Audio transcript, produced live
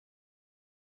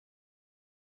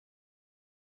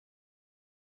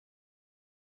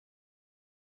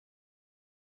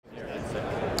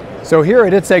So here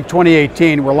at ITSEC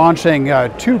 2018, we're launching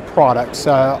two products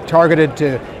targeted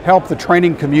to help the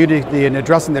training community in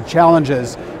addressing the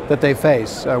challenges that they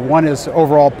face. One is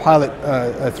overall pilot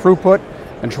throughput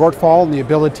and shortfall, and the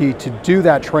ability to do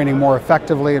that training more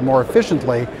effectively and more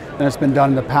efficiently than it's been done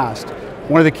in the past.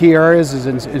 One of the key areas is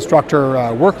instructor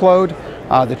workload,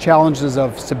 the challenges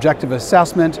of subjective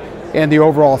assessment, and the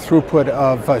overall throughput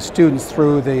of students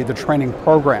through the training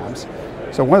programs.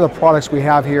 So one of the products we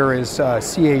have here is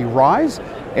CAE Rise,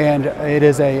 and it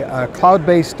is a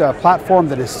cloud-based platform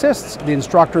that assists the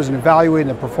instructors in evaluating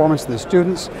the performance of the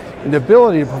students and the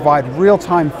ability to provide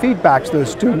real-time feedback to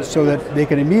those students so that they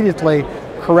can immediately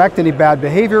correct any bad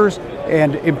behaviors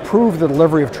and improve the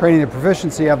delivery of training and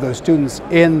proficiency of those students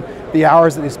in the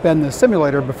hours that they spend in the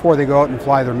simulator before they go out and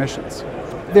fly their missions.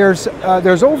 There's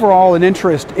overall an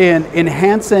interest in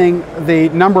enhancing the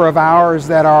number of hours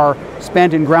that are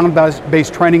spent in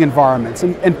ground-based training environments.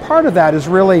 And part of that is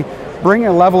really bringing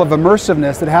a level of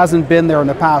immersiveness that hasn't been there in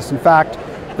the past. In fact,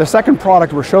 the second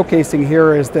product we're showcasing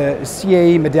here is the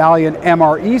CAE Medallion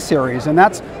MRE series, and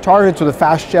that's targeted to the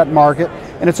fast jet market.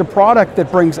 And it's a product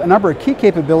that brings a number of key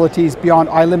capabilities beyond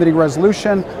eye-limiting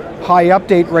resolution, high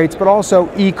update rates, but also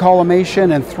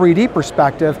e-collimation and 3D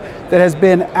perspective that has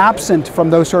been absent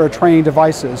from those sort of training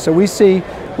devices. So we see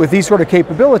with these sort of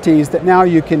capabilities that now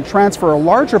you can transfer a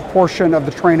larger portion of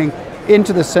the training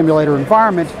into the simulator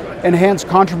environment and hence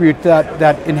contribute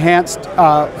that enhanced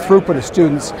throughput of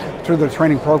students through the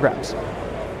training programs.